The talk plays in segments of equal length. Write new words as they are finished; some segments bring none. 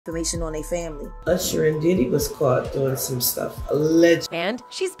information on their family. Usher and Diddy was caught doing some stuff, alleged. And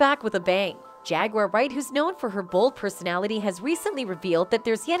she's back with a bang. Jaguar Wright, who's known for her bold personality, has recently revealed that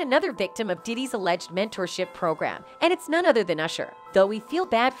there's yet another victim of Diddy's alleged mentorship program, and it's none other than Usher. Though we feel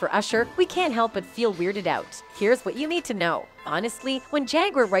bad for Usher, we can't help but feel weirded out. Here's what you need to know. Honestly, when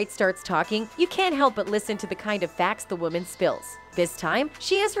Jaguar Wright starts talking, you can't help but listen to the kind of facts the woman spills. This time,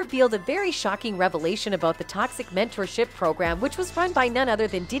 she has revealed a very shocking revelation about the toxic mentorship program, which was run by none other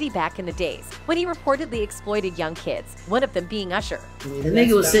than Diddy back in the days, when he reportedly exploited young kids, one of them being Usher. The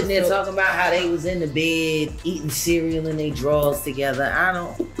nigga was sitting there talking about how they was in the bed, eating cereal in their drawers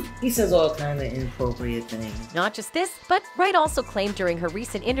together. He says all kind of inappropriate things. Not just this, but Wright also claimed during her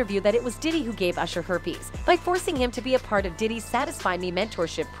recent interview that it was Diddy who gave Usher herpes, by forcing him to be a part of Diddy's Satisfy Me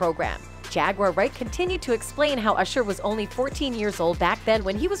mentorship program. Jaguar Wright continued to explain how Usher was only 14 years old back then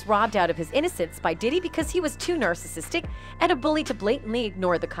when he was robbed out of his innocence by Diddy because he was too narcissistic and a bully to blatantly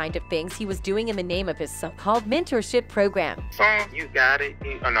ignore the kind of things he was doing in the name of his so-called mentorship program. You got it.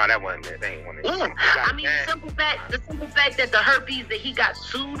 Oh no, that wasn't it. They ain't one of them. I mean, the simple fact that the herpes that he got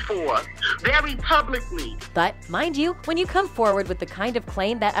sued for very publicly. But mind you, when you come forward with the kind of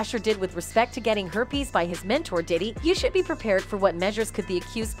claim that Usher did with respect to getting herpes by his mentor Diddy, you should be prepared for what measures could the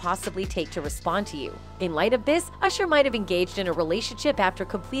accused possibly take to respond to you. In light of this, Usher might have engaged in a relationship after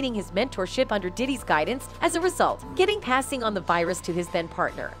completing his mentorship under Diddy's guidance, as a result, passing on the virus to his then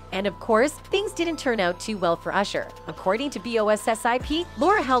partner. And of course, things didn't turn out too well for Usher. According to BOSSIP,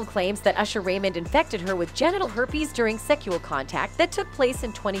 Laura Helm claims that Usher Raymond infected her with genital herpes during sexual contact that took place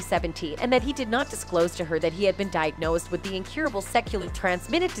in 2017, and that he did not disclose to her that he had been diagnosed with the incurable sexually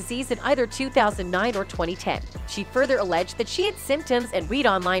transmitted disease in either 2009 or 2010. She further alleged that she had symptoms and read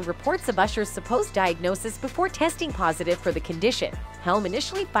online reports of Usher's supposed diagnosis before testing positive for the condition. Helm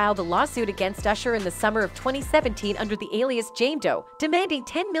initially filed a lawsuit against Usher in the summer of 2017 under the alias Jane Doe, demanding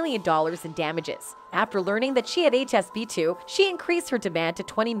 $10 million in damages. After learning that she had HSV2, she increased her demand to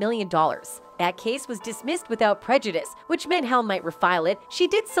 $20 million. That case was dismissed without prejudice, which meant Helm might refile it. She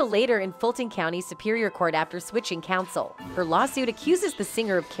did so later in Fulton County Superior Court after switching counsel. Her lawsuit accuses the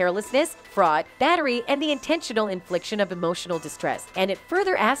singer of carelessness, fraud, battery, and the intentional infliction of emotional distress, and it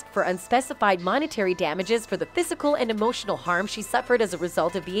further asked for unspecified monetary damages for the physical and emotional harm she suffered as a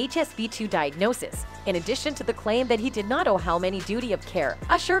result of the HSV2 diagnosis. In addition to the claim that he did not owe Helm any duty of care,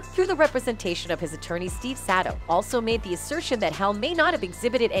 Usher, through the representation of his attorney Steve Sato, also made the assertion that Helm may not have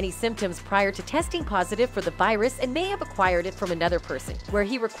exhibited any symptoms prior to testing positive for the virus and may have acquired it from another person, where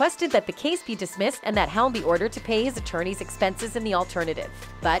he requested that the case be dismissed and that Helm be ordered to pay his attorney's expenses in the alternative.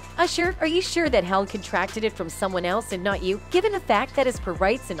 But, Usher, are you sure that Helm contracted it from someone else and not you, given the fact that, as per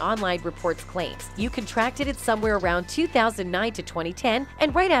Wright's and online reports claims, you contracted it somewhere around 2009 to 2010,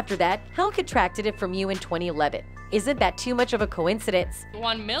 and right after that, Helm contracted it from you in 2011? Isn't that too much of a coincidence?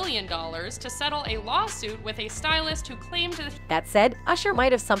 $1 million to settle a lawsuit with a stylist who claimed that. That said, Usher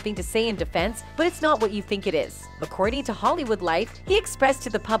might have something to say in defense, but it's not what you think it is. According to Hollywood Life, he expressed to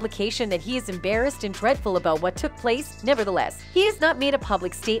the publication that he is embarrassed and dreadful about what took place. Nevertheless, he has not made a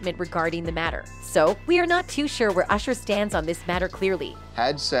public statement regarding the matter. So, we are not too sure where Usher stands on this matter clearly.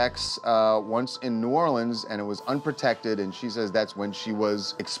 Had sex once in New Orleans and it was unprotected, and she says that's when she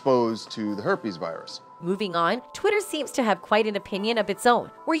was exposed to the herpes virus. Moving on, Twitter seems to have quite an opinion of its own,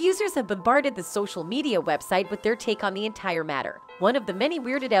 where users have bombarded the social media website with their take on the entire matter. One of the many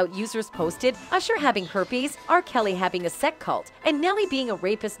weirded out users posted, Usher having herpes, R. Kelly having a sex cult, and Nelly being a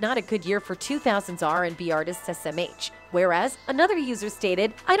rapist not a good year for 2000s R&B artist SMH. Whereas, another user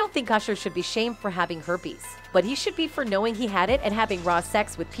stated, I don't think Usher should be shamed for having herpes, but he should be for knowing he had it and having raw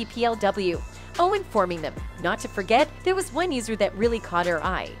sex with PPLW. Oh, informing them. Not to forget, there was one user that really caught our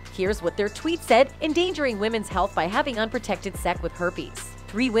eye. Here's what their tweet said, endangering women's health by having unprotected sex with herpes.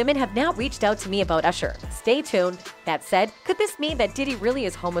 3 women have now reached out to me about Usher. Stay tuned. That said, could this mean that Diddy really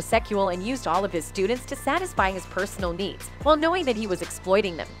is homosexual and used all of his students to satisfy his personal needs, while knowing that he was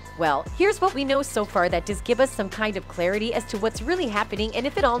exploiting them? Well, here's what we know so far that does give us some kind of clarity as to what's really happening and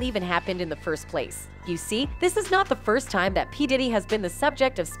if it all even happened in the first place. You see, this is not the first time that P. Diddy has been the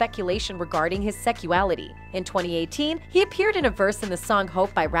subject of speculation regarding his sexuality. In 2018, he appeared in a verse in the song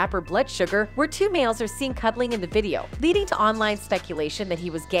Hope by rapper Blood Sugar, where 2 males are seen cuddling in the video, leading to online speculation that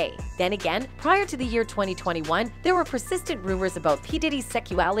he was gay. Then again, prior to the year 2021, there were persistent rumors about P. Diddy's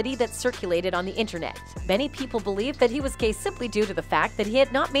sexuality that circulated on the internet. Many people believed that he was gay simply due to the fact that he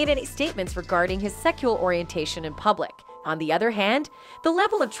had not made any statements regarding his sexual orientation in public. On the other hand, the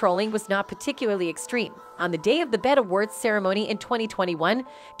level of trolling was not particularly extreme. On the day of the BET Awards ceremony in 2021,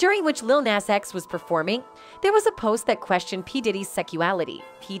 during which Lil Nas X was performing, there was a post that questioned P. Diddy's sexuality.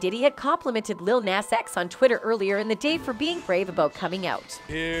 P. Diddy had complimented Lil Nas X on Twitter earlier in the day for being brave about coming out.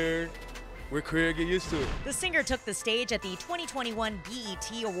 Here, we're queer, get used to it. The singer took the stage at the 2021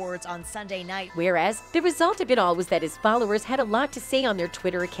 BET Awards on Sunday night. Whereas, the result of it all was that his followers had a lot to say on their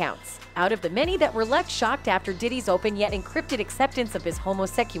Twitter accounts. Out of the many that were left shocked after Diddy's open yet encrypted acceptance of his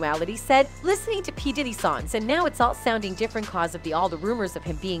homosexuality said, listening to P. Diddy songs and now it's all sounding different cause of all the rumors of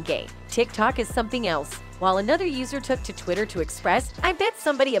him being gay. TikTok is something else. While another user took to Twitter to express, I bet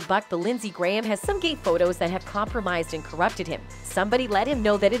somebody a buck the Lindsey Graham has some gay photos that have compromised and corrupted him. Somebody let him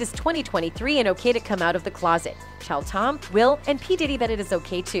know that it is 2023 and okay to come out of the closet. Tell Tom, Will, and P. Diddy that it is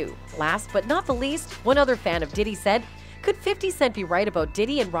okay too. Last but not the least, one other fan of Diddy said, could 50 Cent be right about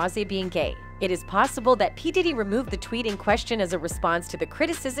Diddy and Rose being gay? It is possible that P. Diddy removed the tweet in question as a response to the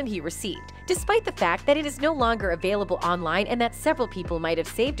criticism he received, despite the fact that it is no longer available online and that several people might have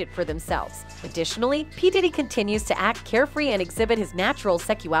saved it for themselves. Additionally, P. Diddy continues to act carefree and exhibit his natural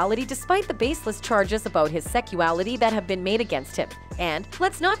sexuality despite the baseless charges about his sexuality that have been made against him. And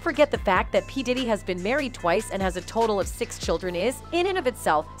let's not forget the fact that P. Diddy has been married twice and has a total of 6 children is, in and of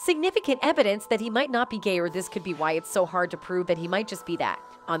itself, significant evidence that he might not be gay, or this could be why it's so hard to prove that he might just be that.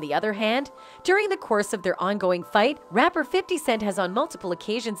 On the other hand, during the course of their ongoing fight, rapper 50 Cent has on multiple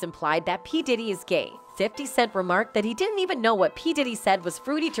occasions implied that P. Diddy is gay. 50 Cent remarked that he didn't even know what P. Diddy said was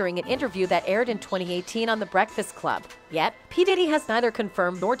fruity during an interview that aired in 2018 on The Breakfast Club. Yet, P. Diddy has neither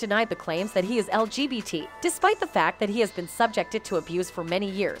confirmed nor denied the claims that he is LGBT, despite the fact that he has been subjected to abuse for many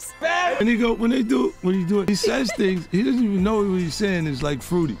years. When he says things, he doesn't even know what he's saying is like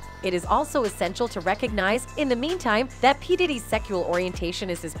fruity. It is also essential to recognize, in the meantime, that P. Diddy's sexual orientation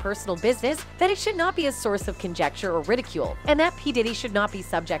is his personal business, that it should not be a source of conjecture or ridicule, and that P. Diddy should not be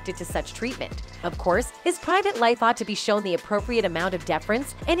subjected to such treatment. Of course, his private life ought to be shown the appropriate amount of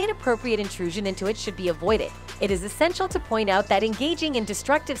deference, and inappropriate intrusion into it should be avoided. It is essential to point out that engaging in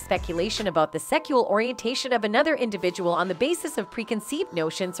destructive speculation about the sexual orientation of another individual on the basis of preconceived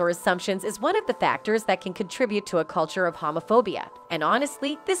notions or assumptions is one of the factors that can contribute to a culture of homophobia. And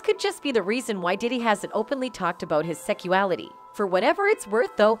honestly, this could just be the reason why Diddy hasn't openly talked about his sexuality. For whatever it's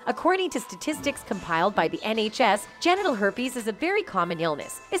worth though, according to statistics compiled by the NHS, genital herpes is a very common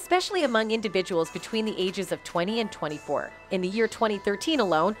illness, especially among individuals between the ages of 20 and 24. In the year 2013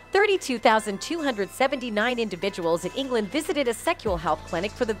 alone, 32,279 individuals in England visited a sexual health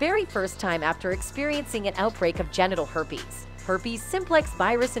clinic for the very first time after experiencing an outbreak of genital herpes. Herpes simplex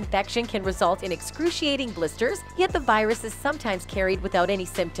virus infection can result in excruciating blisters, yet the virus is sometimes carried without any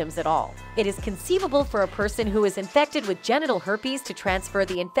symptoms at all. It is conceivable for a person who is infected with genital herpes to transfer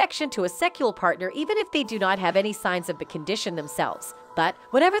the infection to a sexual partner even if they do not have any signs of the condition themselves. But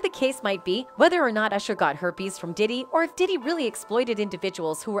whatever the case might be, whether or not Usher got herpes from Diddy, or if Diddy really exploited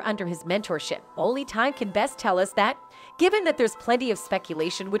individuals who were under his mentorship, only time can best tell us that, given that there's plenty of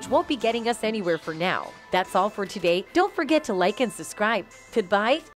speculation which won't be getting us anywhere for now. That's all for today. Don't forget to like and subscribe. Goodbye.